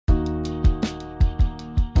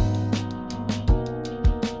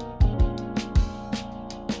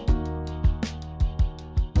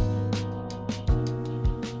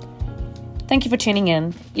Thank you for tuning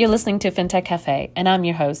in. You're listening to FinTech Cafe, and I'm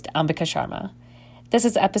your host, Ambika Sharma. This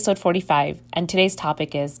is episode 45, and today's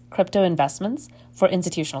topic is crypto investments for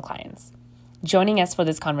institutional clients. Joining us for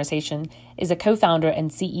this conversation is the co-founder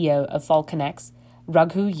and CEO of FalconX,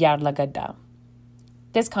 Raghu Yarlagadda.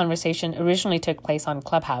 This conversation originally took place on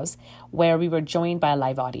Clubhouse, where we were joined by a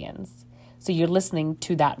live audience. So you're listening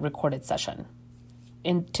to that recorded session.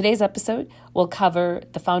 In today's episode, we'll cover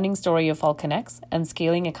the founding story of FalconX and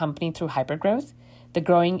scaling a company through hypergrowth, the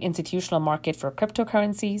growing institutional market for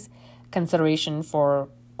cryptocurrencies, consideration for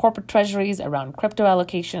corporate treasuries around crypto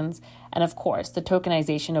allocations, and of course, the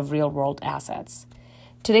tokenization of real-world assets.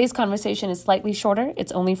 Today's conversation is slightly shorter.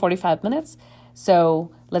 It's only 45 minutes.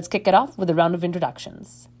 So let's kick it off with a round of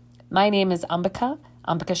introductions. My name is Ambika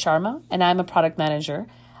Sharma, and I'm a product manager.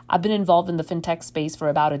 I've been involved in the fintech space for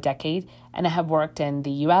about a decade, and I have worked in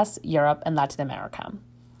the US, Europe, and Latin America.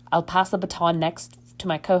 I'll pass the baton next to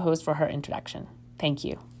my co-host for her introduction. Thank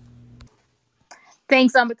you.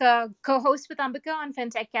 Thanks, Ambika. Co-host with Ambika on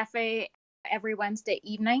FinTech Cafe every Wednesday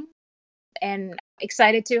evening, and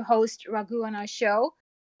excited to host Raghu on our show.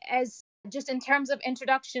 As just in terms of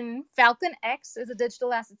introduction, FalconX is a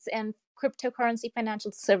digital assets and cryptocurrency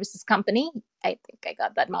financial services company. I think I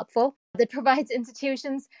got that mouthful. That provides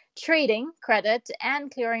institutions trading, credit,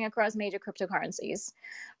 and clearing across major cryptocurrencies.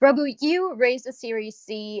 Raghu, you raised a Series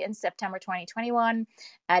C in September 2021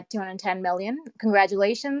 at $210 million.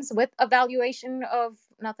 Congratulations, with a valuation of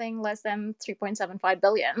nothing less than $3.75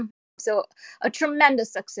 billion. So a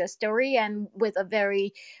tremendous success story, and with a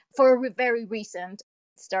very recent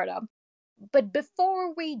startup. But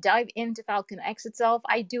before we dive into FalconX itself,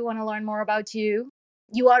 I do want to learn more about you.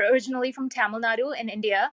 You are originally from Tamil Nadu in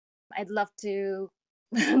India. I'd love to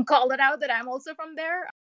call it out that I'm also from there.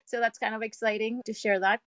 So that's kind of exciting to share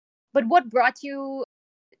that. But what brought you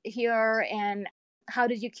here, and how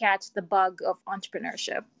did you catch the bug of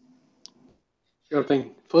entrepreneurship? Sure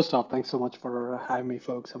thing. First off, thanks so much for having me,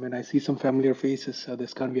 folks. I see some familiar faces, so this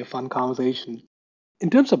is going to be a fun conversation. In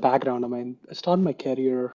terms of background, I started my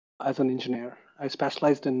career as an engineer. I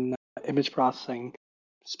specialized in image processing,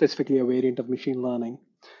 specifically a variant of machine learning.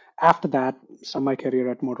 After that, started my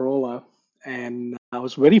career at Motorola, and I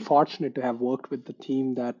was very fortunate to have worked with the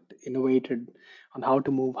team that innovated on how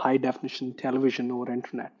to move high definition television over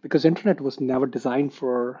internet, because internet was never designed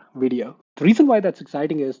for video. The reason why that's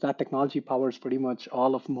exciting is that technology powers pretty much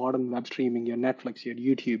all of modern web streaming, your Netflix, your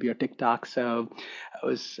YouTube, your TikTok. So it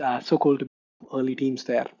was so cool to be early teams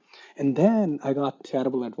there. And then I got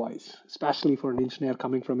terrible advice, especially for an engineer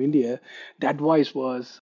coming from India. The advice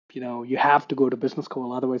was, you have to go to business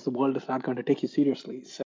school, otherwise the world is not going to take you seriously.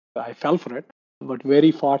 So I fell for it, but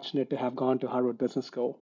very fortunate to have gone to Harvard Business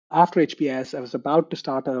School. After HBS, I was about to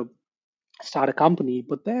start a company,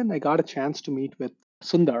 but then I got a chance to meet with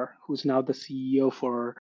Sundar, who's now the CEO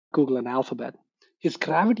for Google and Alphabet. His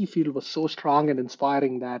gravity field was so strong and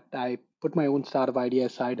inspiring that I put my own startup idea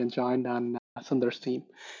aside and joined on Sundar's team.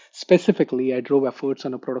 Specifically, I drove efforts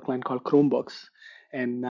on a product line called Chromebooks.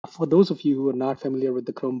 And for those of you who are not familiar with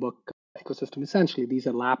the Chromebook ecosystem, essentially these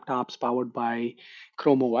are laptops powered by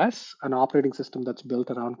Chrome OS, an operating system that's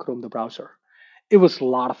built around Chrome the browser. It was a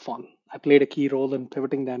lot of fun. I played a key role in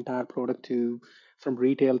pivoting the entire product from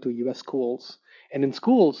retail to US schools. And in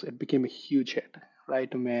schools, it became a huge hit,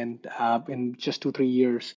 right? In just 2-3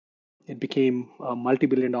 years, it became a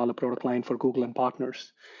multi-billion-dollar product line for Google and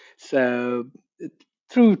partners. So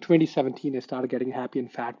through 2017, I started getting happy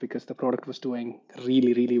and fat because the product was doing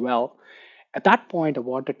really, really well. At that point, I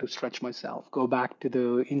wanted to stretch myself, go back to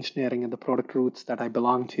the engineering and the product roots that I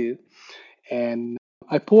belong to. And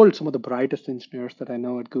I polled some of the brightest engineers that I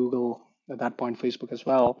know at Google, at that point, Facebook as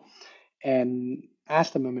well, and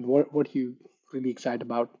asked them, what are you really excited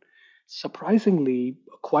about? Surprisingly,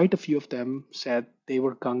 quite a few of them said they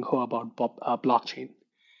were gung-ho about blockchain.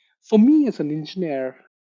 For me as an engineer,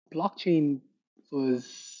 blockchain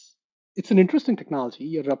it's an interesting technology.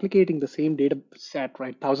 You're replicating the same data set,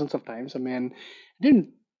 right, thousands of times. I didn't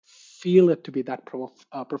feel it to be that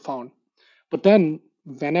profound. But then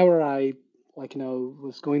whenever I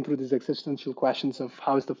was going through these existential questions of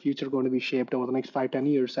how is the future going to be shaped over the next 5-10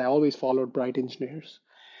 years, I always followed bright engineers.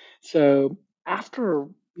 So after,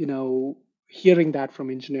 hearing that from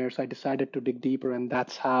engineers, I decided to dig deeper, and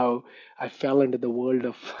that's how I fell into the world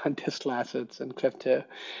of digital assets and crypto.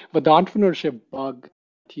 But the entrepreneurship bug,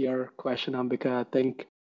 to your question, Ambika, I think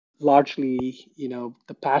largely,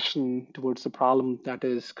 the passion towards the problem that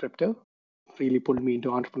is crypto really pulled me into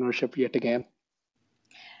entrepreneurship yet again.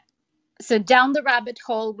 So down the rabbit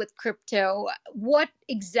hole with crypto, what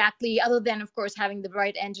exactly, other than, of course, having the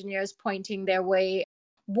right engineers pointing their way,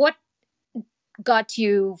 what got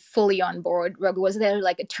you fully on board, Raghu? Was there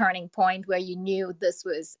like a turning point where you knew this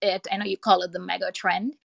was it? I know you call it the mega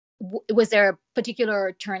trend. Was there a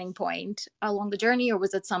particular turning point along the journey, or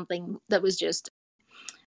was it something that was just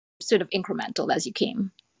sort of incremental as you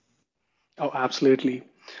came? Oh, absolutely.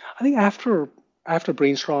 I think after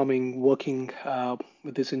brainstorming, working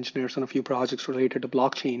with these engineers on a few projects related to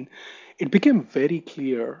blockchain, it became very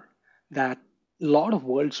clear that a lot of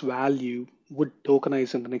world's value would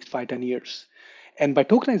tokenize in the next 5, 10 years. And by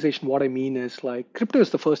tokenization, what I mean is like crypto is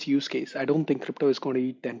the first use case. I don't think crypto is going to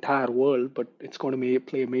eat the entire world, but it's going to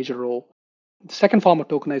play a major role. The second form of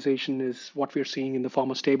tokenization is what we're seeing in the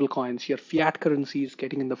form of stable coins. Your fiat currencies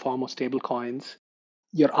getting in the form of stable coins,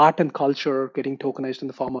 your art and culture getting tokenized in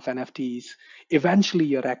the form of NFTs, eventually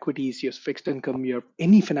your equities, your fixed income, your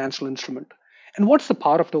any financial instrument. And what's the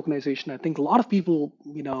power of tokenization? I think a lot of people,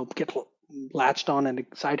 get latched on and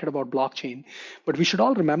excited about blockchain, but we should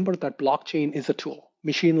all remember that blockchain is a tool.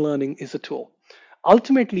 Machine learning is a tool.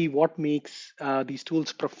 Ultimately, what makes these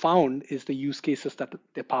tools profound is the use cases that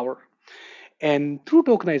they power. And through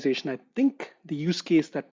tokenization, I think the use case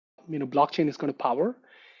that blockchain is going to power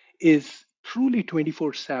is truly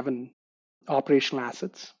 24/7 operational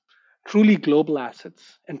assets, truly global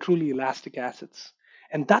assets, and truly elastic assets.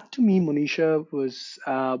 And that to me, Monisha, was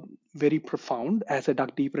very profound as I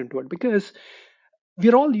dug deeper into it because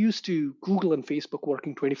we're all used to Google and Facebook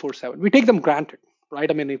working 24/7. We take them granted, right?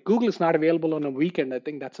 I mean, if Google is not available on a weekend, I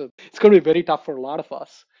think it's going to be very tough for a lot of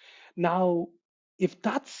us. Now, if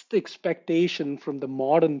that's the expectation from the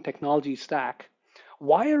modern technology stack,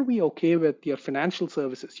 why are we okay with your financial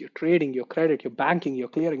services, your trading, your credit, your banking, your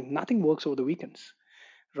clearing? Nothing works over the weekends,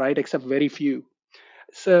 right? Except very few.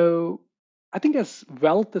 So I think as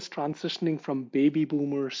wealth is transitioning from baby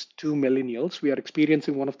boomers to millennials, we are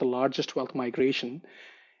experiencing one of the largest wealth migration.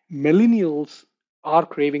 Millennials are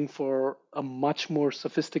craving for a much more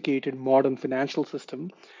sophisticated modern financial system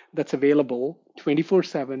that's available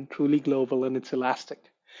 24/7, truly global, and it's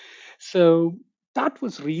elastic. So that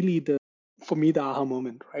was really for me, the aha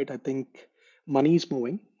moment, right? I think money is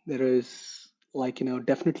moving. There is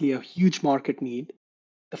definitely a huge market need.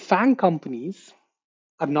 The FANG companies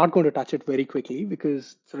are not going to touch it very quickly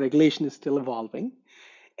because the regulation is still evolving.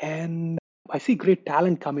 And I see great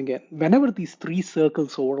talent coming in. Whenever these three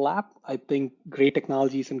circles overlap, I think great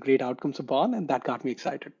technologies and great outcomes are born, and that got me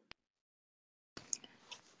excited.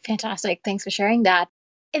 Fantastic. Thanks for sharing that.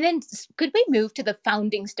 And then could we move to the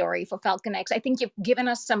founding story for FalconX? I think you've given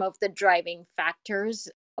us some of the driving factors,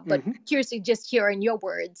 but curious to just hear in your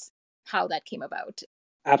words how that came about.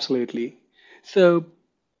 Absolutely. So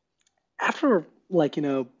after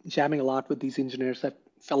jamming a lot with these engineers, I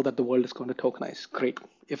felt that the world is going to tokenize. Great.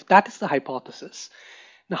 If that is the hypothesis,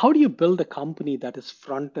 now how do you build a company that is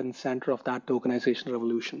front and center of that tokenization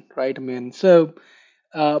revolution, right? I mean, so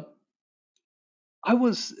uh, I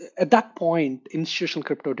was at that point, institutional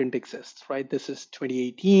crypto didn't exist, right? This is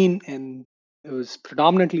 2018, and it was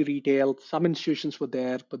predominantly retail. Some institutions were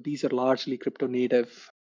there, but these are largely crypto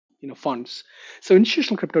native, funds. So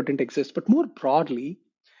institutional crypto didn't exist. But more broadly,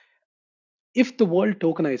 if the world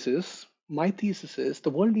tokenizes, my thesis is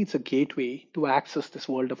the world needs a gateway to access this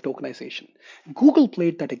world of tokenization. Google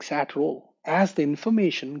played that exact role. As the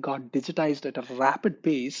information got digitized at a rapid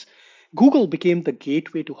pace, Google became the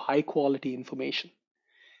gateway to high quality information.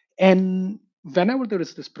 And whenever there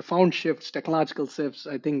is this profound shifts, technological shifts,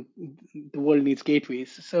 I think the world needs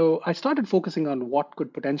gateways. So I started focusing on what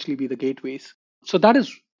could potentially be the gateways. So that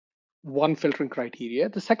is one filtering criteria.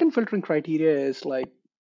 The second filtering criteria is like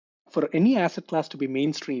for any asset class to be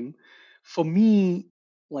mainstream, for me,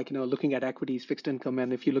 looking at equities, fixed income,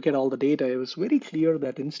 and if you look at all the data, it was very clear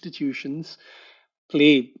that institutions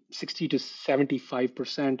play 60 to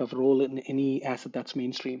 75% of role in any asset that's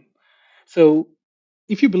mainstream. So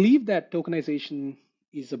if you believe that tokenization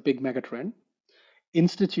is a big megatrend,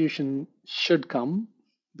 institution should come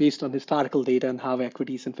based on historical data and how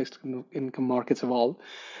equities and fixed income markets evolve.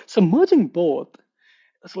 So merging both,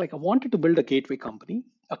 it's like I wanted to build a gateway company,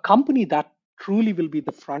 a company that truly will be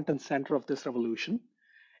the front and center of this revolution.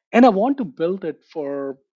 And I want to build it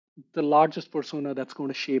for the largest persona that's going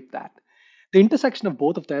to shape that. The intersection of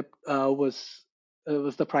both of them was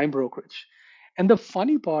the prime brokerage. And the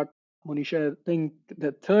funny part, Monisha, I think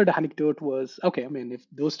the third anecdote was okay, I mean, if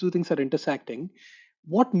those two things are intersecting,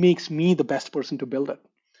 what makes me the best person to build it?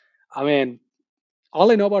 I mean,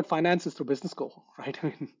 all I know about finance is through business school, right? I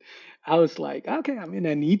mean, I was like, okay, I mean,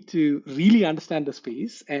 I need to really understand the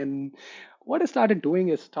space. And what I started doing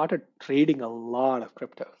is started trading a lot of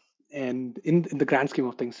crypto. And in the grand scheme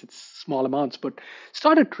of things, it's small amounts, but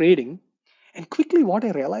started trading. And quickly, what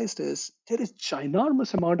I realized is there is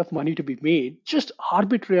ginormous amount of money to be made just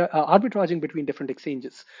arbitraging between different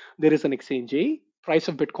exchanges. There is an exchange A, price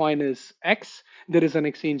of Bitcoin is X. There is an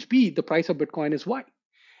exchange B, the price of Bitcoin is Y.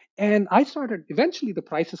 And I started, eventually the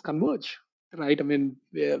prices converge, right? I mean,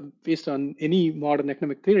 based on any modern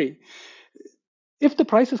economic theory, if the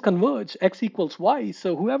prices converge, X equals Y,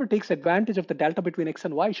 so whoever takes advantage of the delta between X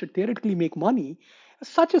and Y should theoretically make money.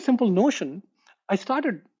 Such a simple notion. I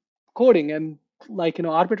started coding and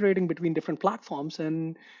arbitrating between different platforms,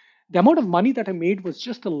 and the amount of money that I made was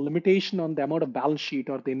just a limitation on the amount of balance sheet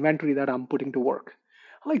or the inventory that I'm putting to work.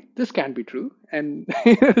 Like, this can't be true, and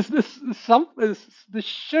this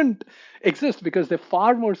shouldn't exist because they're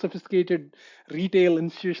far more sophisticated retail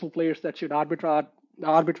institutional players that should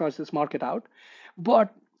arbitrage this market out.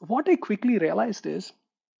 But what I quickly realized is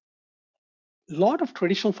a lot of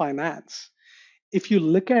traditional finance, if you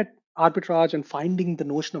look at arbitrage and finding the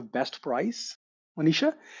notion of best price,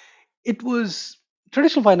 Manisha, it was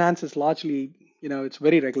traditional finance is largely, it's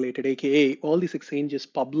very regulated, aka all these exchanges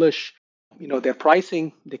publish, their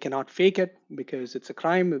pricing. They cannot fake it because it's a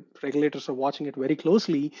crime. Regulators are watching it very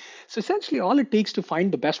closely. So essentially, all it takes to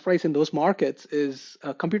find the best price in those markets is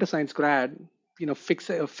a computer science grad,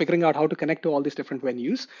 figuring out how to connect to all these different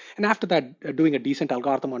venues, and after that, doing a decent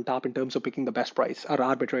algorithm on top in terms of picking the best price or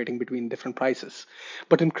arbitrating between different prices.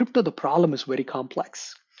 But in crypto, the problem is very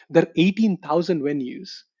complex. There are 18,000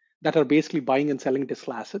 venues that are basically buying and selling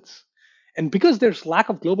digital assets. And because there's lack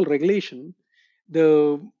of global regulation,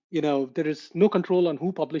 there is no control on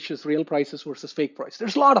who publishes real prices versus fake price.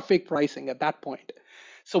 There's a lot of fake pricing at that point.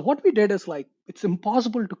 So what we did is, like, it's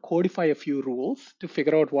impossible to codify a few rules to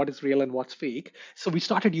figure out what is real and what's fake. So we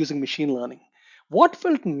started using machine learning. What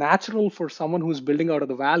felt natural for someone who's building out of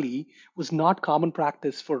the valley was not common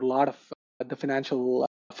practice for a lot of the financial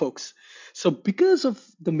folks. So because of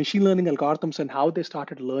the machine learning algorithms and how they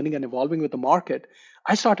started learning and evolving with the market,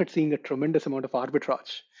 I started seeing a tremendous amount of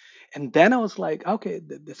arbitrage. And then I was like, okay,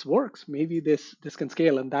 this works. Maybe this can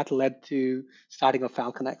scale, and that led to starting of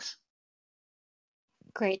FalconX.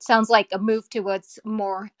 Great. Sounds like a move towards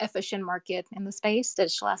more efficient market in the space,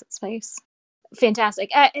 digital asset space. Fantastic.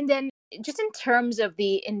 And then just in terms of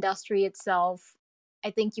the industry itself,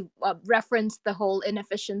 I think you referenced the whole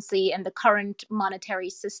inefficiency and the current monetary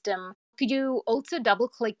system. Could you also double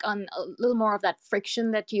click on a little more of that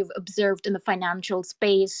friction that you've observed in the financial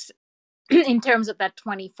space in terms of that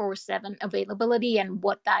 24/7 availability and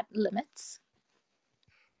what that limits?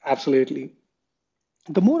 Absolutely.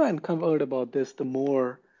 The more I uncovered about this, the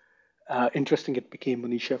more interesting it became,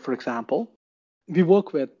 Manisha. For example, we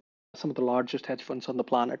work with some of the largest hedge funds on the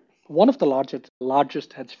planet. One of the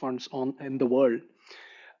largest hedge funds on in the world.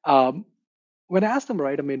 Um, when I asked them,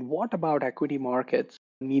 right, I mean, what about equity markets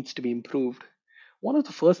needs to be improved? One of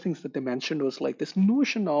the first things that they mentioned was like this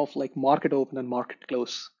notion of like market open and market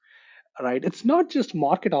close, right? It's not just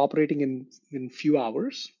market operating in few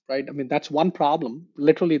hours, right? I mean, that's one problem.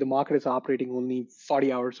 Literally, the market is operating only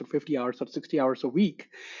 40 hours or 50 hours or 60 hours a week.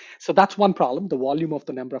 So that's one problem, the volume of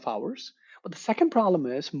the number of hours. But the second problem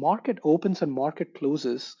is market opens and market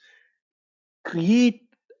closes create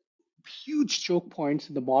huge choke points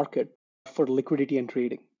in the market for liquidity and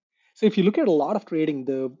trading. So if you look at a lot of trading,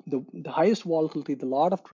 the highest volatility,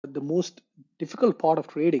 the most difficult part of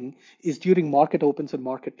trading is during market opens and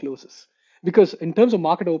market closes. Because in terms of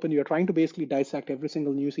market open, you're trying to basically dissect every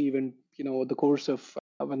single news event, the course of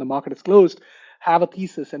when the market is closed, have a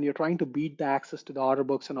thesis, and you're trying to beat the access to the order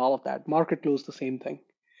books and all of that. Market close, the same thing.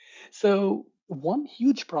 So one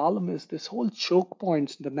huge problem is this whole choke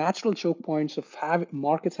points, the natural choke points of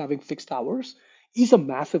markets having fixed hours is a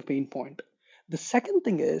massive pain point. The second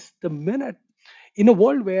thing is the minute in a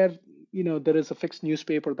world where there is a fixed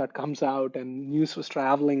newspaper that comes out and news was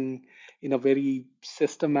traveling in a very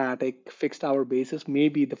systematic fixed hour basis,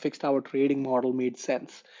 maybe the fixed hour trading model made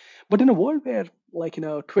sense. But in a world where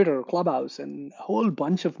Twitter, Clubhouse, and a whole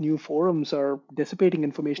bunch of new forums are dissipating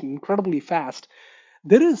information incredibly fast,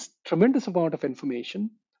 there is tremendous amount of information.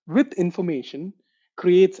 With information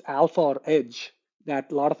creates alpha or edge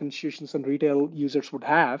that a lot of institutions and retail users would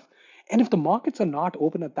have. And if the markets are not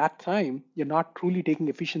open at that time, you're not truly taking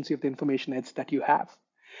efficiency of the information edge that you have.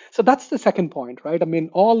 So that's the second point, right? I mean,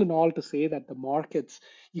 all in all, to say that the markets,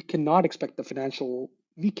 you cannot expect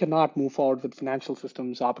we cannot move forward with financial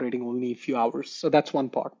systems operating only a few hours. So that's one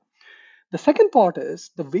part. The second part is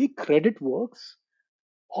the way credit works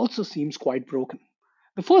also seems quite broken.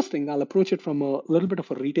 The first thing, I'll approach it from a little bit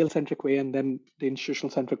of a retail centric way and then the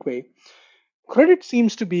institutional centric way. Credit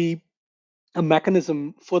seems to be a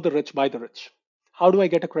mechanism for the rich by the rich. How do I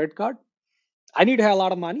get a credit card? I need to have a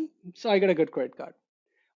lot of money, so I get a good credit card.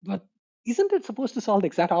 But isn't it supposed to solve the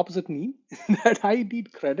exact opposite need? That I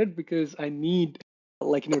need credit because I need,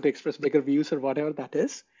 to express bigger views or whatever that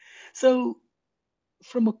is. So,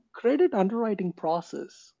 from a credit underwriting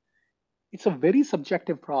process, it's a very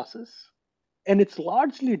subjective process, and it's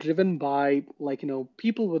largely driven by,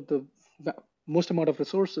 people with the most amount of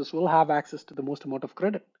resources will have access to the most amount of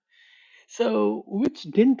credit. So, which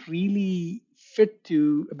didn't really fit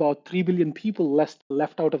to about 3 billion people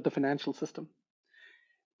left out of the financial system.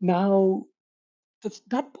 Now,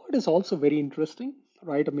 that part is also very interesting,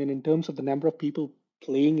 right? I mean, in terms of the number of people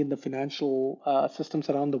playing in the financial systems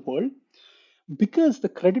around the world, because the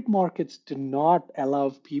credit markets do not allow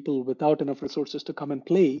people without enough resources to come and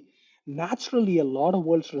play. Naturally, a lot of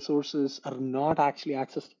world's resources are not actually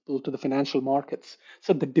accessible to the financial markets.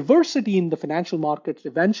 So the diversity in the financial markets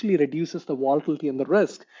eventually reduces the volatility and the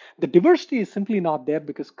risk. The diversity is simply not there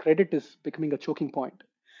because credit is becoming a choking point.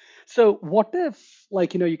 So what if,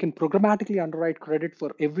 you can programmatically underwrite credit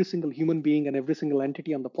for every single human being and every single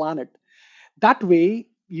entity on the planet? That way,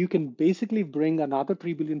 you can basically bring another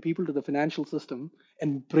 3 billion people to the financial system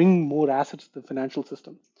and bring more assets to the financial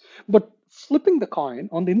system. But flipping the coin,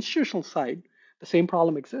 on the institutional side, the same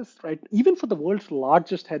problem exists, right? Even for the world's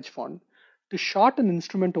largest hedge fund, to short an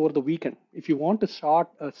instrument over the weekend, if you want to short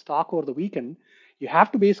a stock over the weekend, you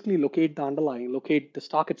have to basically locate the underlying, locate the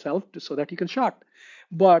stock itself so that you can short.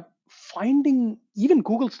 But finding even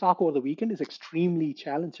Google stock over the weekend is extremely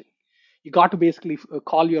challenging. You got to basically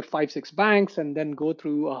call your 5 6 banks and then go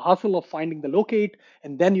through a hustle of finding the locate,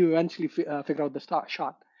 and then you eventually figure out the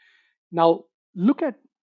shot. Now look at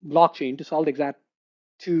blockchain to solve the exact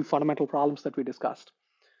two fundamental problems that we discussed.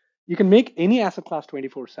 You can make any asset class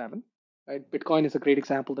 24/7, right? Bitcoin is a great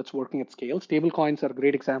example that's working at scale. Stable coins are a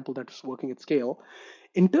great example that's working at scale.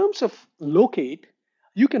 In terms of locate,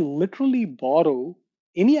 you can literally borrow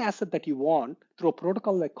any asset that you want through a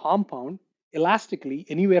protocol like Compound elastically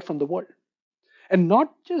anywhere from the world. And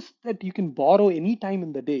not just that you can borrow any time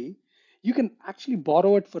in the day, you can actually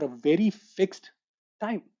borrow it for a very fixed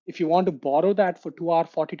time. If you want to borrow that for 2 hours,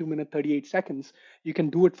 42 minutes, 38 seconds, you can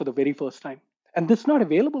do it for the very first time. And this is not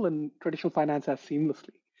available in traditional finance as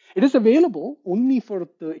seamlessly. It is available only for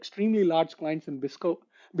the extremely large clients and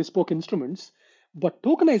bespoke instruments, but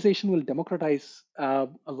tokenization will democratize a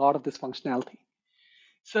lot of this functionality.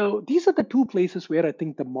 So these are the two places where I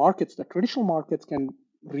think the traditional markets can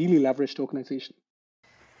really leverage tokenization.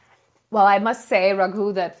 Well, I must say,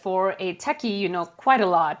 Raghu, that for a techie, you know quite a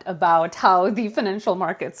lot about how the financial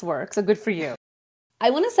markets work. So good for you.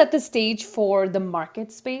 I want to set the stage for the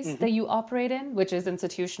market space that you operate in, which is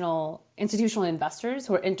institutional investors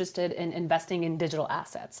who are interested in investing in digital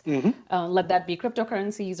assets. Let that be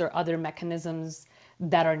cryptocurrencies or other mechanisms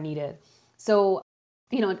that are needed. So,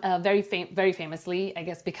 very famously, I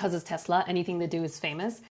guess because it's Tesla, anything they do is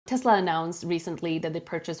famous. Tesla announced recently that they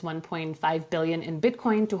purchased 1.5 billion in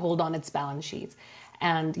Bitcoin to hold on its balance sheets.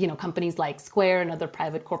 And companies like Square and other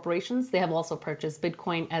private corporations, they have also purchased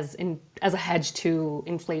Bitcoin as a hedge to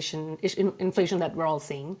inflation that we're all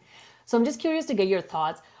seeing. So I'm just curious to get your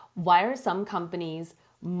thoughts. Why are some companies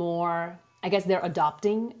more, I guess they're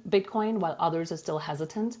adopting Bitcoin while others are still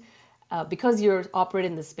hesitant? Because you're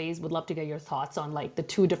operating in this space, would love to get your thoughts on like the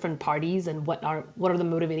two different parties and what are the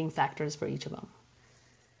motivating factors for each of them.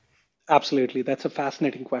 Absolutely. That's a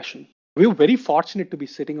fascinating question. We are very fortunate to be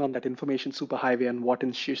sitting on that information superhighway and what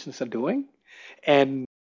institutions are doing. And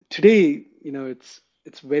today,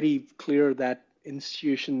 it's very clear that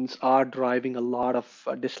institutions are driving a lot of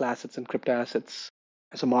digital assets and crypto assets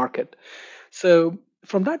as a market. So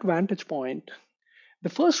from that vantage point, the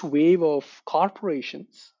first wave of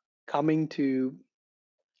corporations coming to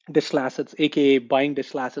digital assets, aka buying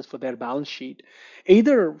digital assets for their balance sheet,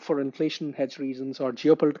 either for inflation hedge reasons or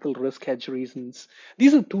geopolitical risk hedge reasons.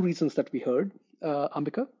 These are two reasons that we heard,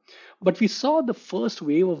 Ambika. But we saw the first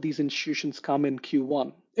wave of these institutions come in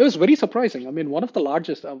Q1. It was very surprising. I mean, one of the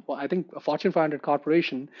largest, I think, a Fortune 500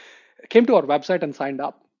 corporation came to our website and signed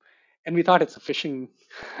up. And we thought it's a phishing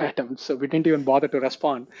attempt, so we didn't even bother to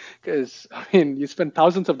respond because I mean, you spend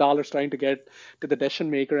thousands of dollars trying to get to the decision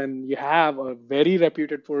maker, and you have a very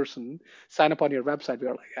reputed person sign up on your website. We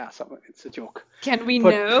are like, yeah, it's a joke. Can we But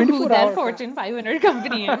know who 24 that hour. Fortune 500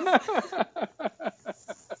 company is?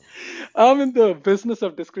 I'm in the business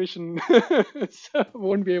of discretion, so I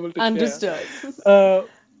won't be able to Understood. share.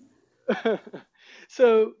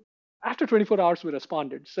 So after 24 hours, we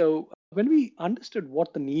responded. So when we understood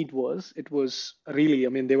what the need was, it was really, I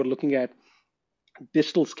mean, they were looking at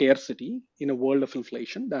digital scarcity in a world of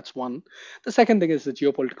inflation. That's one. The second thing is the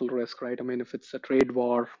geopolitical risk, right? I mean, if it's a trade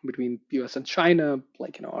war between US and China,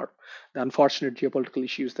 or the unfortunate geopolitical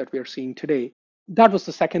issues that we are seeing today, That was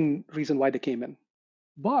the second reason why they came in.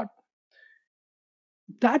 But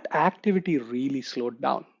that activity really slowed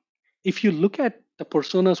down. If you look at the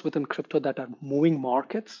personas within crypto that are moving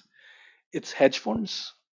markets, it's hedge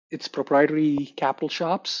funds, it's proprietary capital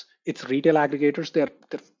shops, it's retail aggregators, they're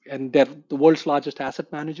the world's largest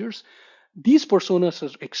asset managers. These personas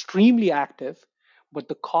are extremely active, but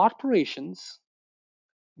the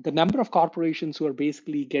number of corporations who are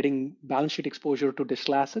basically getting balance sheet exposure to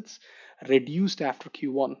digital assets reduced after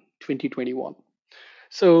Q1 2021.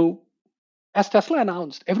 So as Tesla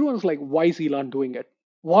announced, everyone was like, why is Elon doing it?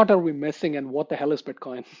 What are we missing and what the hell is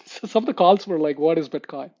Bitcoin? So some of the calls were like, what is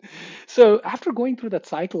Bitcoin? So after going through that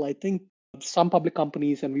cycle, I think some public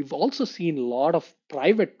companies, and we've also seen a lot of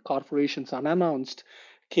private corporations unannounced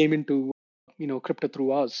came into crypto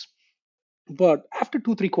through us. But after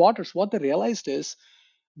 2 3 quarters, what they realized is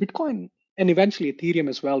Bitcoin and eventually Ethereum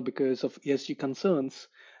as well, because of ESG concerns,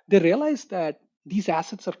 they realized that these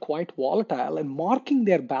assets are quite volatile and marking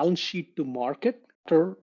their balance sheet to market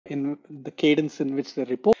after in the cadence in which they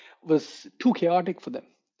report was too chaotic for them.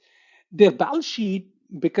 Their balance sheet,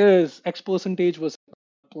 because X percentage was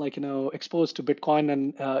exposed to Bitcoin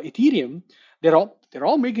and Ethereum, they're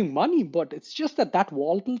all making money, but it's just that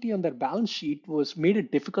volatility on their balance sheet was made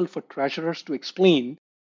it difficult for treasurers to explain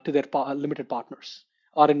to their limited partners,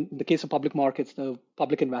 or in the case of public markets, the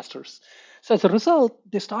public investors. So as a result,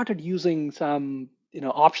 they started using some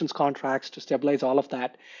options contracts to stabilize all of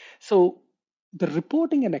that. So the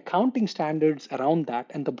reporting and accounting standards around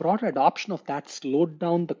that and the broader adoption of that slowed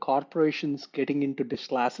down the corporations getting into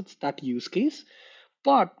digital assets, that use case.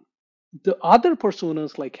 But the other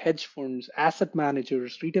personas like hedge funds, asset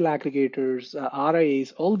managers, retail aggregators,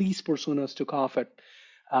 RIAs, all these personas took off at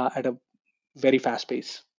a very fast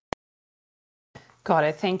pace. Got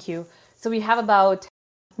it. Thank you. So we have about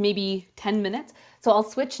maybe 10 minutes. So I'll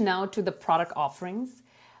switch now to the product offerings.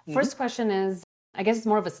 First question is, I guess it's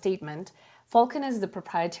more of a statement. Falcon is the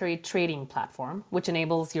proprietary trading platform, which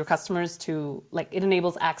enables your customers to, it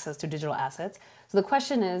enables access to digital assets. So the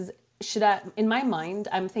question is, in my mind,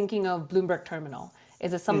 I'm thinking of Bloomberg Terminal.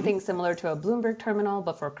 Is it something similar to a Bloomberg Terminal,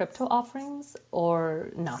 but for crypto offerings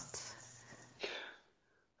or not?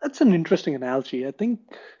 That's an interesting analogy. I think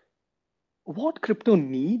what crypto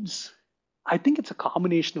needs, I think it's a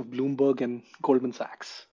combination of Bloomberg and Goldman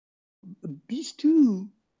Sachs. These two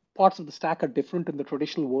parts of the stack are different in the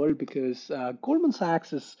traditional world because Goldman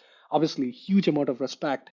Sachs is obviously a huge amount of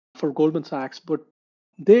respect for Goldman Sachs, but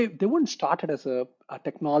they weren't started as a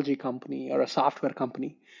technology company or a software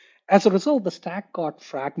company. As a result, the stack got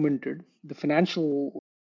fragmented. The financial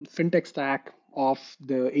fintech stack of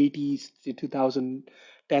the 80s to 2010s,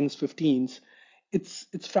 15s,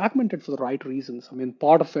 it's fragmented for the right reasons. I mean,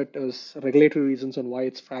 part of it is regulatory reasons on why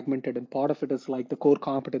it's fragmented, and part of it is like the core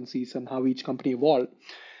competencies and how each company evolved.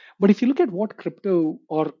 But if you look at what crypto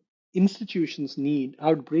or institutions need, I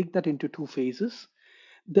would break that into two phases.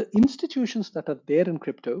 The institutions that are there in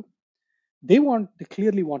crypto, they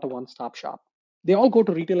clearly want a one-stop shop. They all go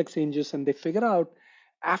to retail exchanges and they figure out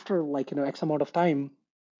after X amount of time,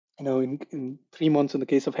 in 3 months in the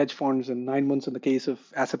case of hedge funds and 9 months in the case of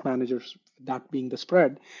asset managers, that being the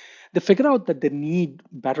spread, they figure out that they need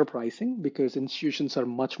better pricing because institutions are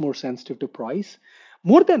much more sensitive to price.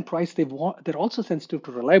 More than price, they're also sensitive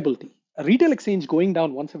to reliability. A retail exchange going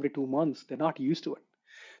down once every 2 months, they're not used to it.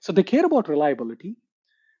 So they care about reliability.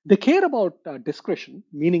 They care about discretion,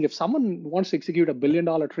 meaning if someone wants to execute $1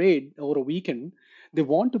 billion trade over a weekend, they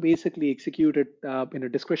want to basically execute it in a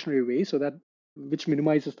discretionary way so that which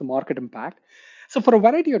minimizes the market impact. So for a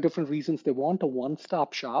variety of different reasons, they want a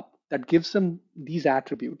one-stop shop that gives them these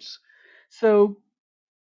attributes. So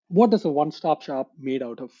what is a one-stop shop made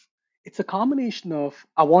out of? It's a combination of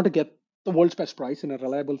I want to get the world's best price in a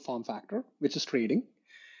reliable form factor, which is trading.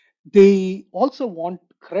 They also want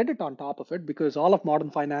credit on top of it because all of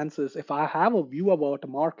modern finance is if I have a view about a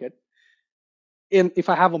market, and if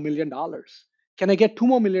I have $1 million, can I get $2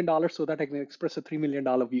 more million so that I can express a $3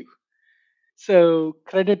 million view? So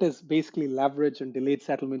credit is basically leverage and delayed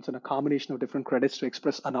settlements and a combination of different credits to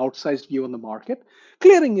express an outsized view on the market.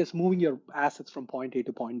 Clearing is moving your assets from point A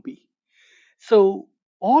to point B. So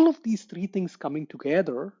all of these three things coming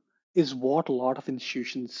together is what a lot of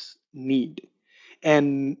institutions need.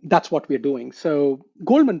 And that's what we're doing. So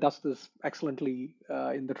Goldman does this excellently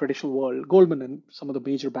in the traditional world. Goldman and some of the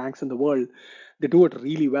major banks in the world, they do it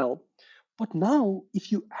really well. But now,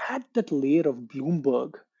 if you add that layer of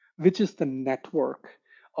Bloomberg, which is the network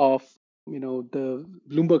of the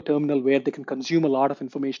Bloomberg terminal where they can consume a lot of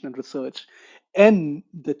information and research, and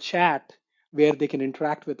the chat where they can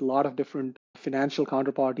interact with a lot of different financial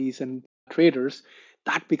counterparties and traders,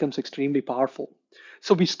 that becomes extremely powerful.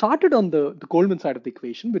 So we started on the Goldman side of the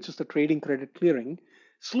equation, which is the trading, credit, clearing.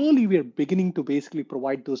 Slowly, we are beginning to basically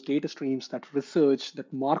provide those data streams, that research,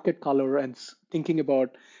 that market color, and thinking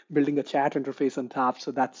about building a chat interface on top.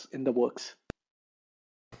 So that's in the works.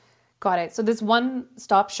 Got it. So this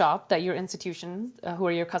one-stop shop that your institutions, who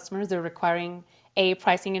are your customers, they're requiring A,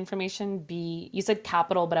 pricing information, B, you said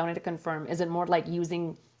capital, but I wanted to confirm, is it more like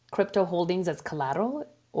using crypto holdings as collateral,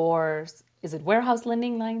 or is it warehouse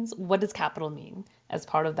lending lines? What does capital mean as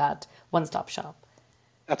part of that one-stop shop?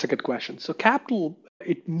 That's a good question. So capital,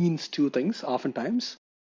 it means two things oftentimes.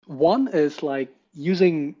 One is like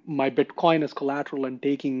using my Bitcoin as collateral and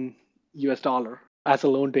taking US dollar as a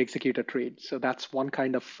loan to execute a trade. So that's one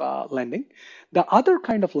kind of lending. The other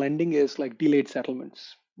kind of lending is like delayed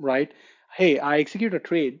settlements, right? Hey, I execute a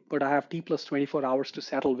trade, but I have T plus 24 hours to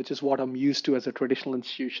settle, which is what I'm used to as a traditional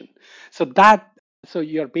institution. So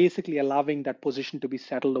you're basically allowing that position to be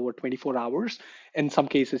settled over 24 hours. In some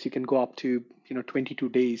cases, you can go up to 22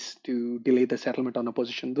 days to delay the settlement on a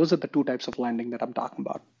position. Those are the two types of lending that I'm talking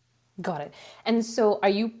about. Got it. And so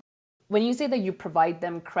when you say that you provide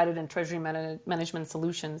them credit and treasury management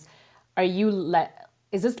solutions,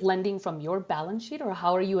 is this lending from your balance sheet, or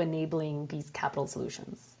how are you enabling these capital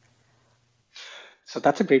solutions? So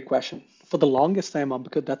that's a great question. For the longest time,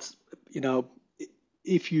 because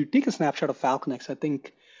if you take a snapshot of FalconX, I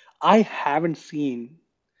think I haven't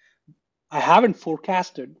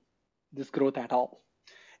forecasted this growth at all.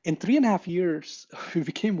 In 3.5 years, we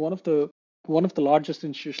became one of the largest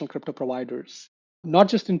institutional crypto providers, not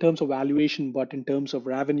just in terms of valuation, but in terms of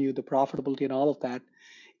revenue, the profitability, and all of that.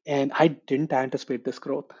 And I didn't anticipate this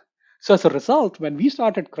growth. So as a result, when we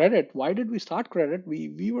started credit, why did we start credit?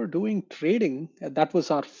 We were doing trading. That was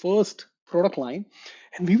our first product line.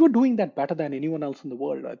 And we were doing that better than anyone else in the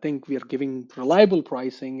world. I think we are giving reliable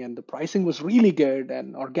pricing, and the pricing was really good.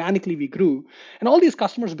 And organically, we grew. And all these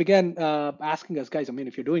customers began asking us, guys, I mean,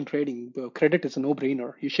 if you're doing trading, credit is a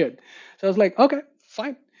no-brainer. You should. So I was like, okay,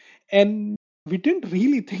 fine. And we didn't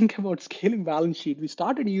really think about scaling balance sheet. We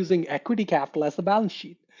started using equity capital as the balance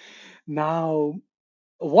sheet. Now,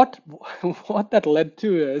 what what that led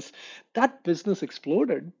to is that business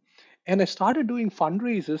exploded, and I started doing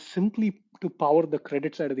fundraisers simply to power the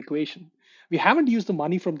credit side of the equation. We haven't used the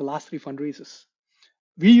money from the last three fundraisers.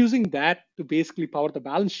 We're using that to basically power the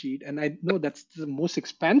balance sheet, and I know that's the most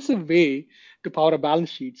expensive way to power a balance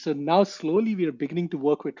sheet. So now slowly we are beginning to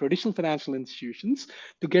work with traditional financial institutions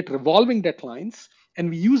to get revolving debt lines, and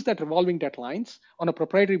we use that revolving debt lines on a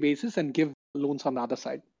proprietary basis and give loans on the other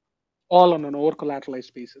side, all on an over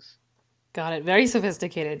collateralized basis. Got it. Very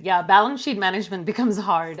sophisticated. Yeah, balance sheet management becomes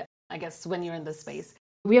hard, I guess, when you're in this space.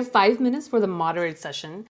 We have 5 minutes for the moderate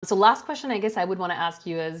session. So last question I guess I would want to ask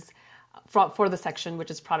you is, for the section,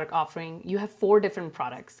 which is product offering, you have 4 different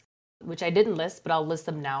products, which I didn't list, but I'll list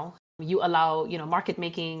them now. You allow, market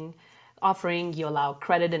making offering, you allow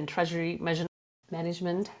credit and treasury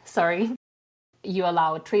management, you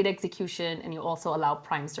allow trade execution, and you also allow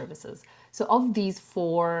prime services. So of these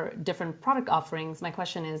 4 different product offerings, my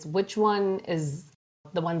question is, which one is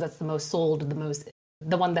the one that's the most sold,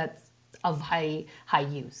 the one that's of high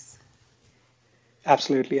use?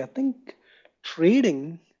 Absolutely. I think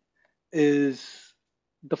trading is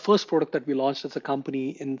the first product that we launched as a company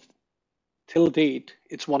in till date.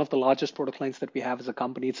 It's one of the largest product lines that we have as a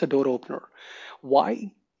company. It's a door opener.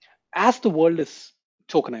 Why? As the world is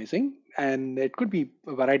tokenizing, and it could be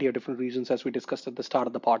a variety of different reasons, as we discussed at the start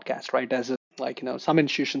of the podcast, right? Some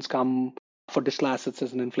institutions come for digital assets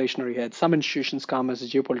as an inflationary hedge. Some institutions come as a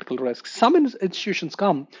geopolitical risk. Some institutions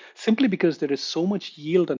come simply because there is so much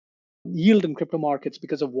yield in crypto markets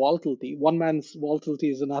because of volatility. One man's volatility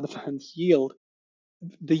is another man's yield.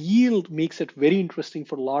 The yield makes it very interesting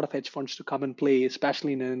for a lot of hedge funds to come and play,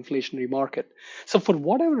 especially in an inflationary market. So for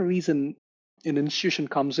whatever reason an institution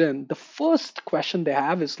comes in, the first question they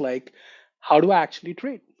have is like, how do I actually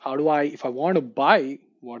trade? If I want to buy,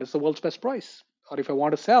 what is the world's best price? Or if I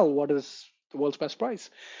want to sell, what is the world's best price?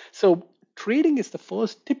 So trading is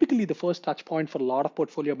typically the first touch point for a lot of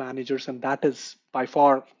portfolio managers, and that is by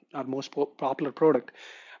far our most popular product.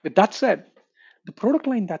 With that said, the product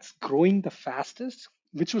line that's growing the fastest,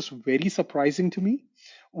 which was very surprising to me,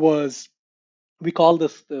 was we call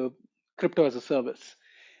this the crypto as a service.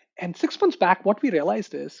 And 6 months back, what we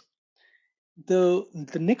realized is the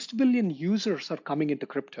next billion users are coming into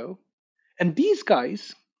crypto, and these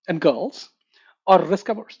guys and girls are risk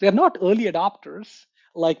averse. They're not early adopters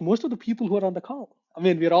like most of the people who are on the call. I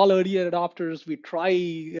mean, we're all early adopters. We try,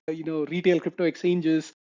 retail crypto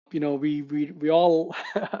exchanges. We all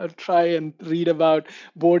try and read about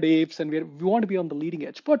Bored Apes, and we want to be on the leading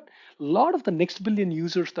edge. But a lot of the next billion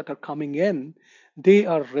users that are coming in, they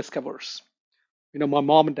are risk averse. My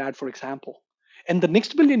mom and dad, for example. And the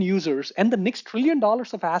next billion users and the next $1 trillion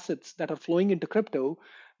of assets that are flowing into crypto,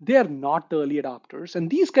 they are not the early adopters. And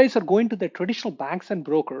these guys are going to their traditional banks and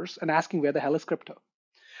brokers and asking where the hell is crypto.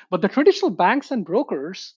 But the traditional banks and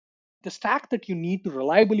brokers, the stack that you need to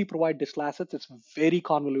reliably provide digital assets is very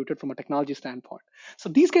convoluted from a technology standpoint. So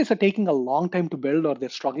these guys are taking a long time to build, or they're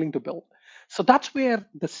struggling to build. So that's where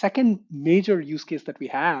the second major use case that we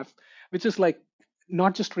have, which is like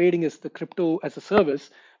not just trading as the crypto as a service,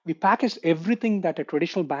 we packaged everything that a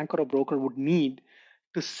traditional bank or a broker would need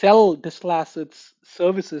to sell digital assets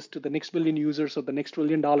services to the next billion users or the next $1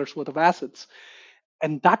 trillion worth of assets.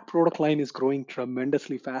 And that product line is growing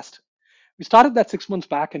tremendously fast. We started that 6 months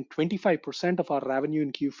back, and 25% of our revenue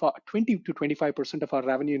in Q4, 20 to 25% of our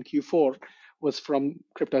revenue in Q4 was from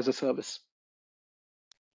crypto as a service.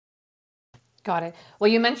 Got it. Well,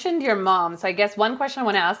 you mentioned your mom. So I guess one question I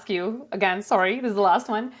want to ask you, again, sorry, this is the last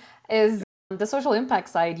one, is the social impact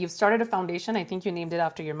side. You've started a foundation. I think you named it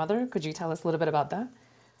after your mother. Could you tell us a little bit about that?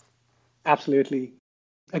 Absolutely.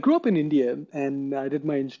 I grew up in India, and I did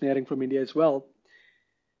my engineering from India as well.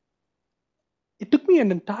 It took me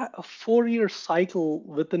an entire 4 year cycle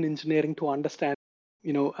within engineering to understand,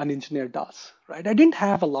 an engineer does, right? I didn't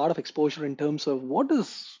have a lot of exposure in terms of what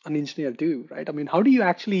does an engineer do, right? I mean, how do you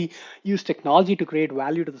actually use technology to create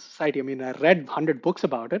value to the society? I mean, I read 100 books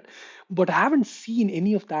about it, but I haven't seen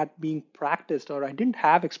any of that being practiced, or I didn't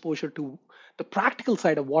have exposure to the practical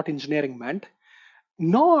side of what engineering meant,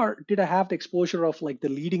 nor did I have the exposure of like the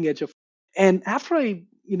leading edge of. And after I,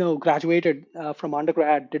 graduated from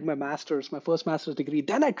undergrad, did my master's, my first master's degree,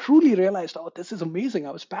 then I truly realized, oh, this is amazing.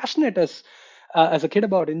 I was passionate as a kid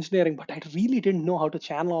about engineering, but I really didn't know how to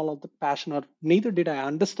channel all of the passion, or neither did I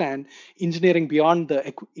understand engineering beyond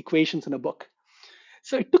the equations in a book.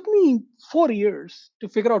 So it took me 4 years to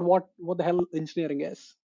figure out what the hell engineering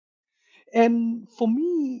is. And for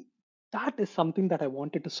me, that is something that I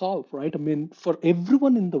wanted to solve, right? I mean, for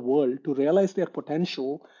everyone in the world to realize their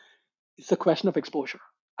potential, it's a question of exposure.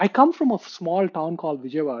 I come from a small town called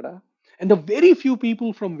Vijayawada, and the very few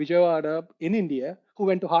people from Vijayawada in India who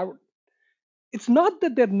went to Harvard. It's not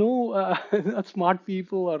that there are no smart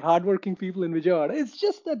people or hardworking people in Vijayawada. It's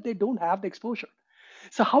just that they don't have the exposure.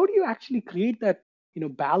 So how do you actually create that,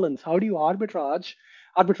 balance? How do you arbitrage?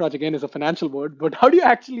 Arbitrage again is a financial word, but how do you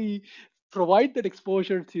actually provide that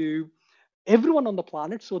exposure to everyone on the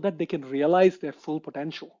planet so that they can realize their full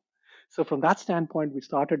potential? So from that standpoint, we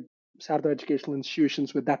started Sarda Educational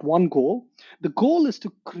Institutions with that one goal. The goal is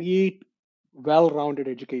to create well-rounded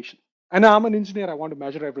education. And I'm an engineer, I want to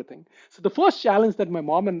measure everything. So the first challenge that my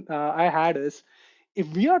mom and I had is, if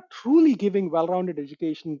we are truly giving well-rounded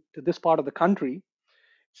education to this part of the country,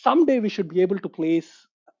 someday we should be able to place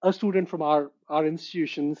a student from our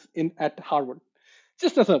institutions in at Harvard.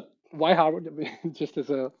 Just as a why Harvard? I mean, just as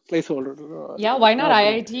a placeholder. Yeah, why not Not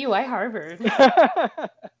IIT? Why Harvard?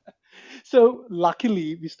 So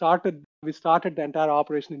luckily, we started the entire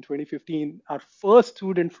operation in 2015. Our first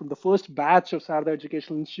student from the first batch of Sarda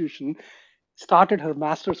Educational Institution started her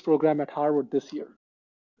master's program at Harvard this year.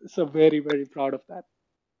 So very, very proud of that.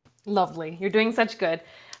 Lovely. You're doing such good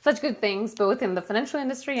things, both in the financial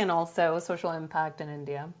industry and also social impact in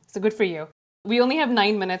India. So good for you. We only have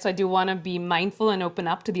 9 minutes, so I do want to be mindful and open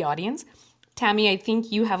up to the audience. Tammy, I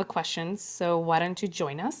think you have a question, so why don't you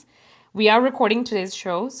join us? We are recording today's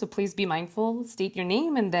show, so please be mindful, state your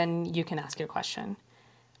name, and then you can ask your question.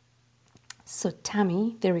 So,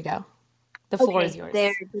 Tammy, there we go. The floor is yours.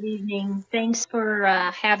 There. Good evening. Thanks for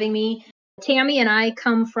having me. Tammy and I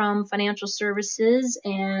come from financial services,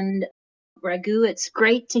 and Raghu, it's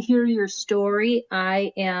great to hear your story.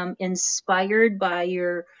 I am inspired by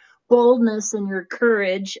your boldness and your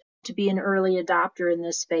courage to be an early adopter in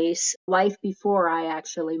this space, life before I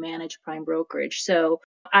actually managed prime brokerage. So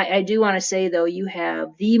I do want to say, though, you have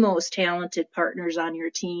the most talented partners on your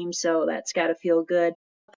team, so that's got to feel good.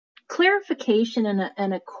 Clarification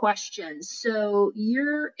and a question. So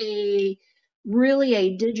you're really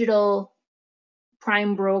a digital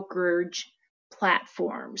prime brokerage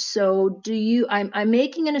platform. So I'm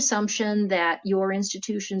making an assumption that your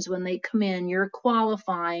institutions, when they come in, you're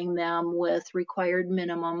qualifying them with required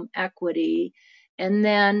minimum equity. And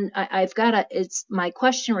then my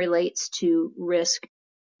question relates to risk,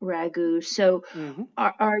 Raghu. So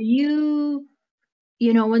are you,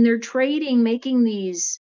 when they're trading, making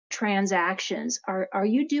these transactions, are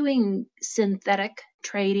you doing synthetic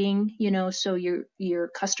trading, so your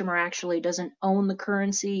customer actually doesn't own the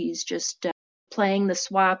currency, he's just playing the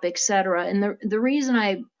swap, etc. And the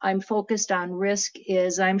reason I'm focused on risk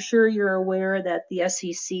is I'm sure you're aware that the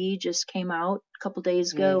SEC just came out a couple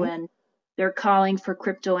days ago, Mm-hmm. and they're calling for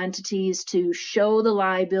crypto entities to show the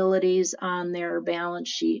liabilities on their balance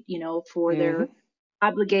sheet, for Mm-hmm. their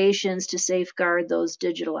obligations to safeguard those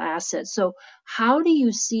digital assets. So how do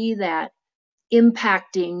you see that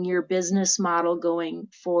impacting your business model going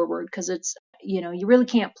forward? Because it's, you really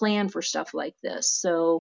can't plan for stuff like this.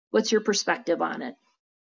 So what's your perspective on it?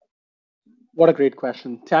 What a great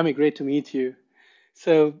question. Tammy, great to meet you.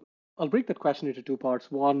 So I'll break that question into two parts.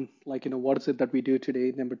 One, like, what is it that we do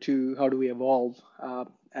today? Number two, how do we evolve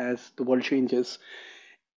as the world changes?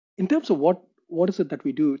 In terms of what is it that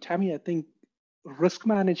we do, Tammy, I think risk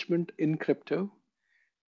management in crypto,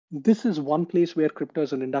 this is one place where crypto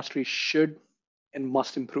as an industry should and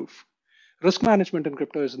must improve. Risk management in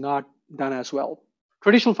crypto is not done as well.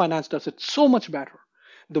 Traditional finance does it so much better.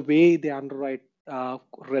 The way they underwrite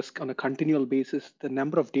risk on a continual basis, the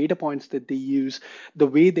number of data points that they use, the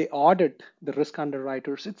way they audit the risk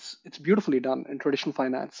underwriters, it's beautifully done in traditional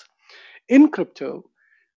finance. In crypto,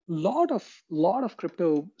 lot of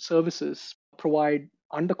crypto services provide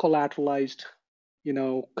under collateralized,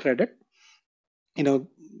 credit, you know,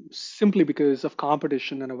 simply because of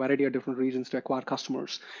competition and a variety of different reasons to acquire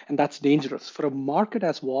customers. And that's dangerous. For a market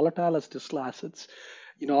as volatile as digital assets,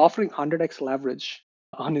 offering 100x leverage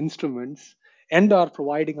on instruments and or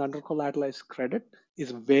providing under collateralized credit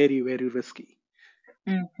is very, very risky.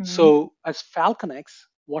 Mm-hmm. So as FalconX,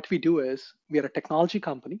 what we do is we are a technology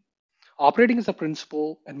company operating as a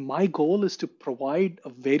principal, and my goal is to provide a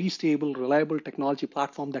very stable, reliable technology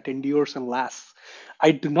platform that endures and lasts.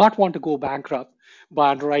 I do not want to go bankrupt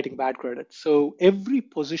by underwriting bad credit. So every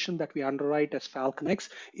position that we underwrite as FalconX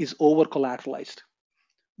is over collateralized,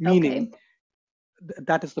 Okay. meaning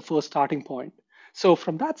that is the first starting point. So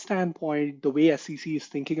from that standpoint, the way SEC is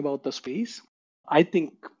thinking about the space, I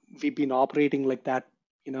think we've been operating like that,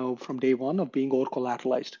 from day one of being over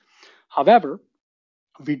collateralized. However,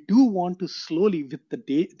 we do want to slowly, with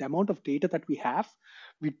the amount of data that we have,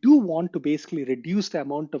 we do want to basically reduce the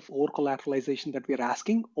amount of over collateralization that we're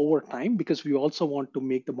asking over time, because we also want to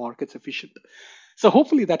make the markets efficient. So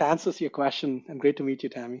hopefully that answers your question, and great to meet you,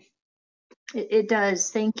 Tammy. It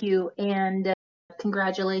does. Thank you. And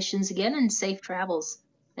congratulations again and safe travels.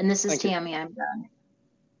 And this is Thank you. Tammy. I'm done.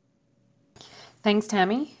 Thanks,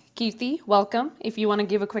 Tammy. Kirti, welcome. If you want to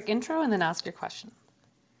give a quick intro and then ask your question.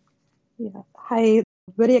 Yeah. Hi,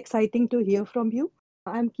 very exciting to hear from you.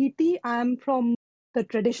 I'm Kirti. I'm from the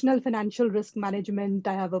traditional financial risk management.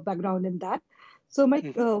 I have a background in that. So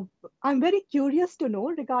I'm very curious to know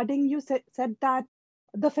regarding you said that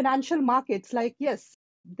the financial markets, like, yes,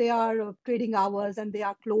 they are trading hours and they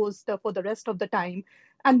are closed for the rest of the time.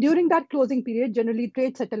 And during that closing period, generally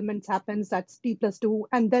trade settlements happens, that's T+2,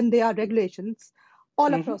 and then there are regulations all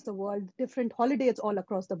Mm-hmm. across the world, different holidays all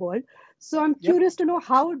across the world. So I'm Yep. curious to know,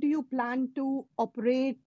 how do you plan to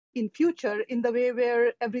operate in future in the way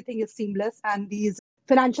where everything is seamless and these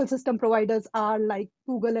financial system providers are like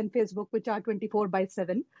Google and Facebook, which are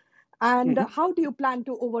 24/7? And Mm-hmm. how do you plan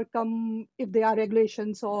to overcome if there are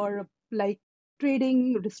regulations or like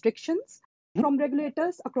trading restrictions from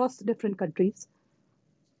regulators across different countries?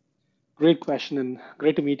 Great question, and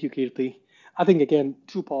great to meet you, Kirti. I think, again,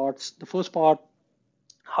 two parts. The first part,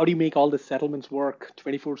 how do you make all the settlements work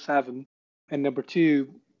 24/7? And number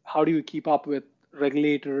two, how do you keep up with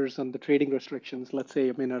regulators and the trading restrictions? Let's say,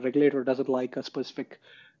 a regulator doesn't like a specific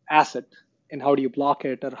asset, and how do you block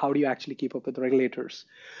it, or how do you actually keep up with regulators?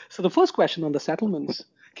 So the first question on the settlements,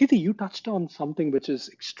 Kirti, you touched on something which is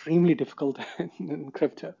extremely difficult in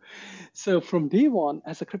crypto. So from day one,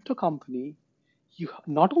 as a crypto company, you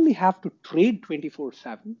not only have to trade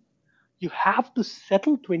 24/7, you have to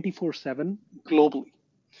settle 24/7 globally.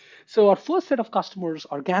 So our first set of customers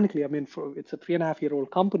organically, it's a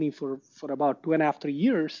 3.5-year-old company. For about 2.5, 3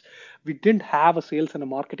 years, we didn't have a sales and a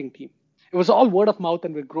marketing team. It was all word of mouth,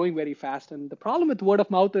 and we're growing very fast. And the problem with word of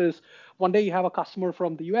mouth is one day you have a customer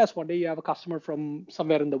from the US, one day you have a customer from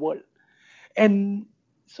somewhere in the world. And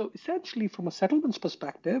so essentially, from a settlements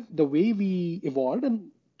perspective, the way we evolved,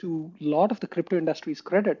 and to a lot of the crypto industry's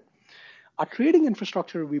credit, our trading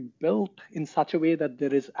infrastructure we built in such a way that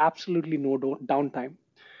there is absolutely no downtime.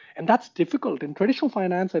 And that's difficult. In traditional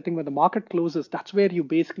finance, I think when the market closes, that's where you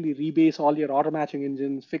basically rebase all your auto matching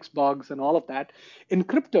engines, fix bugs, and all of that. In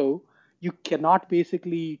crypto, you cannot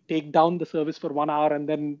basically take down the service for 1 hour and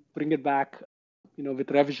then bring it back,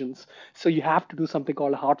 with revisions. So you have to do something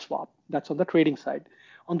called a hard swap. That's on the trading side.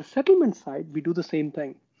 On the settlement side, we do the same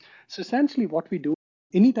thing. So essentially, what we do,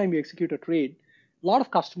 anytime you execute a trade, a lot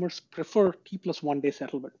of customers prefer T+1 day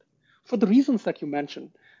settlement. for the reasons that you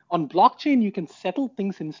mentioned. On blockchain, you can settle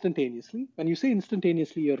things instantaneously. When you say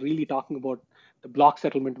instantaneously, you're really talking about the block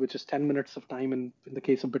settlement, which is 10 minutes of time in the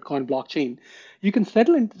case of Bitcoin blockchain. You can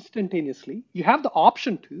settle instantaneously. You have the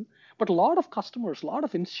option to, but a lot of customers, a lot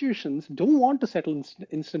of institutions don't want to settle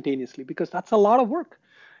instantaneously because that's a lot of work.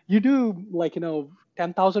 You do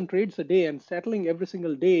 10,000 trades a day, and settling every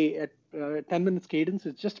single day at 10 minutes cadence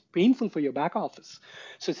is just painful for your back office.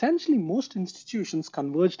 So essentially, most institutions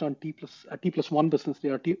converged on T+1 business. They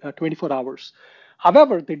are 24 hours.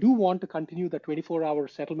 However, they do want to continue the 24-hour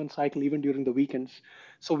settlement cycle even during the weekends.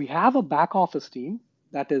 So we have a back office team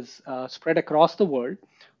that is spread across the world,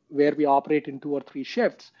 where we operate in 2 or 3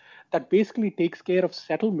 shifts, that basically takes care of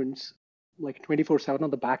settlements like 24/7 on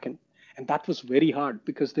the back end. And that was very hard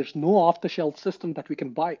because there's no off-the-shelf system that we can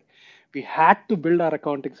buy. We had to build our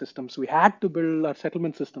accounting systems. We had to build our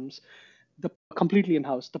settlement systems completely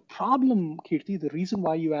in-house. The problem, Kirti, the reason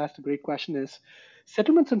why you asked a great question is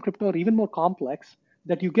settlements in crypto are even more complex.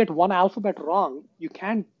 That you get one alphabet wrong, you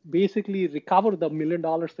can't basically recover the $1 million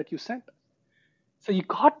that you sent. So you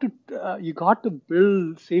got to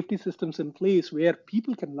build safety systems in place where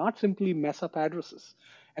people cannot simply mess up addresses.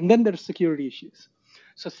 And then there's security issues.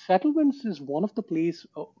 So settlements is one of the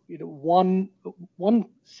one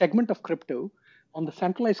segment of crypto on the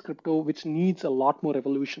centralized crypto which needs a lot more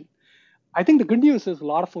evolution. I think the good news is a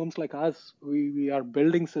lot of firms like us, we are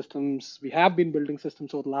building systems. We have been building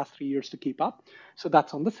systems over the last 3 years to keep up. So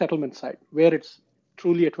that's on the settlement side, where it's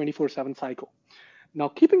truly a 24/7 cycle. Now,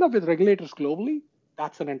 keeping up with regulators globally,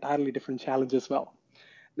 that's an entirely different challenge as well.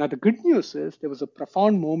 Now, the good news is there was a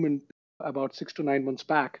profound moment about 6 to 9 months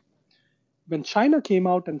back when China came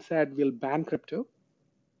out and said, we'll ban crypto.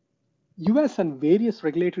 US and various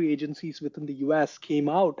regulatory agencies within the US came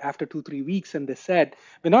out after 2-3 weeks and they said,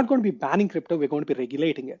 we're not going to be banning crypto, we're going to be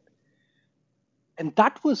regulating it. And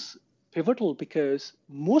that was pivotal because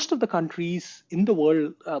most of the countries in the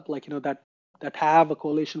world, that have a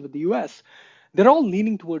coalition with the US, they're all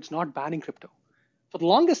leaning towards not banning crypto. For the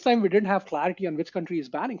longest time, we didn't have clarity on which country is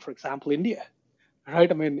banning. For example, India, right?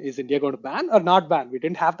 I mean, is India going to ban or not ban? We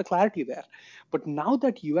didn't have the clarity there. But now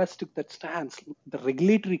that US took that stance, the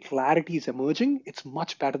regulatory clarity is emerging. It's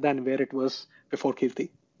much better than where it was before,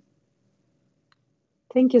 Kirti.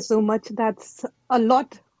 Thank you so much. That's a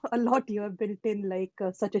lot you have built in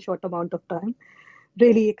such a short amount of time.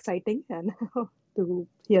 Really exciting and to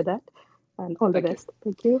hear that. And all the best.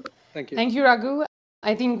 Thank you. Thank you. Thank you, Raghu.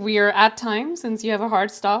 I think we are at time since you have a hard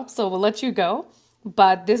stop, so we'll let you go.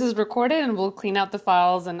 But this is recorded and we'll clean out the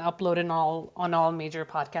files and upload it on all major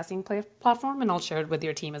podcasting platform, and I'll share it with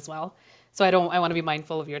your team as well. So I want to be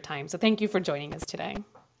mindful of your time. So thank you for joining us today.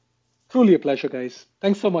 Truly a pleasure, guys.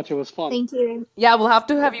 Thanks so much. It was fun. Thank you. Yeah, we'll have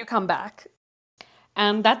to have you come back.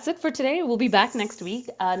 And that's it for today. We'll be back next week.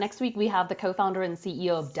 Next week, we have the co-founder and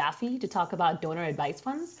CEO of Daffy to talk about donor advice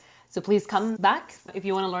funds. So please come back if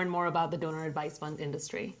you want to learn more about the donor advice fund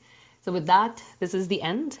industry. So with that, this is the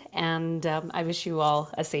end, and I wish you all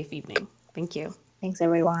a safe evening. Thank you. Thanks,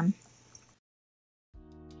 everyone.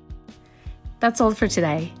 That's all for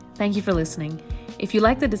today. Thank you for listening. If you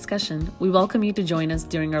like the discussion, we welcome you to join us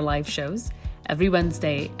during our live shows every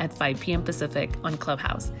Wednesday at 5 p.m. Pacific on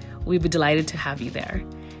Clubhouse. We'd be delighted to have you there.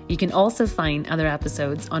 You can also find other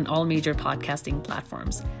episodes on all major podcasting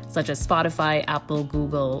platforms, such as Spotify, Apple,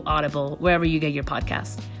 Google, Audible, wherever you get your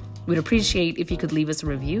podcasts. We'd appreciate if you could leave us a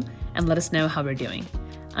review and let us know how we're doing.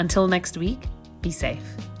 Until next week, be safe.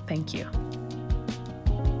 Thank you.